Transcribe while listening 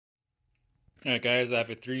Alright guys, I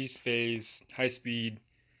have a 3-phase high-speed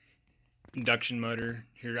induction motor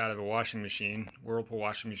here out of a washing machine, Whirlpool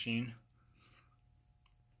washing machine.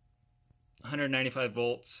 195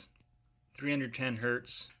 volts, 310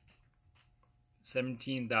 hertz,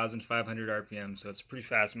 17,500 RPM, so it's a pretty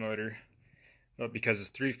fast motor. But because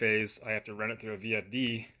it's 3-phase, I have to run it through a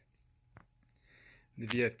VFD. The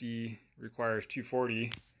VFD requires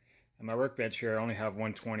 240, and my workbench here I only have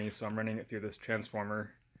 120, so I'm running it through this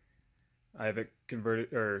transformer. I have it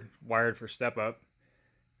converted or wired for step up,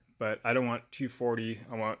 but I don't want 240,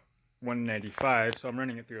 I want 195, so I'm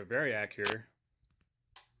running it through a variac here.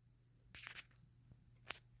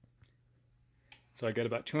 So I get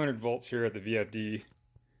about 200 volts here at the VFD,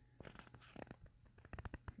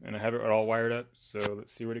 and I have it all wired up, so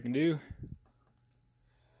let's see what it can do.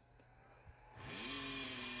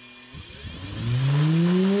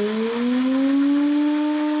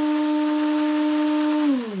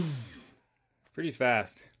 Pretty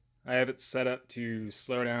fast. I have it set up to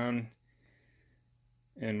slow down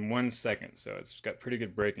in 1 second, so it's got pretty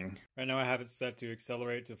good braking. Right now I have it set to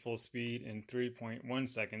accelerate to full speed in 3.1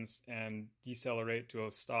 seconds and decelerate to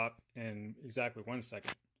a stop in exactly 1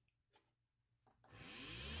 second.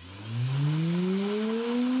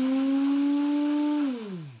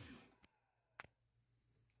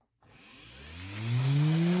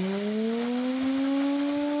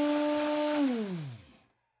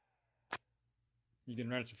 You can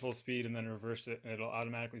run it to full speed and then reverse it, and it'll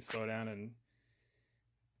automatically slow down and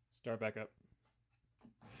start back up.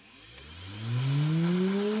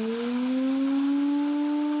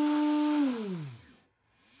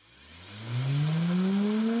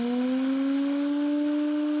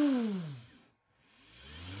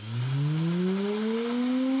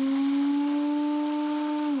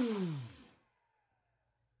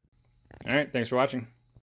 All right, thanks for watching.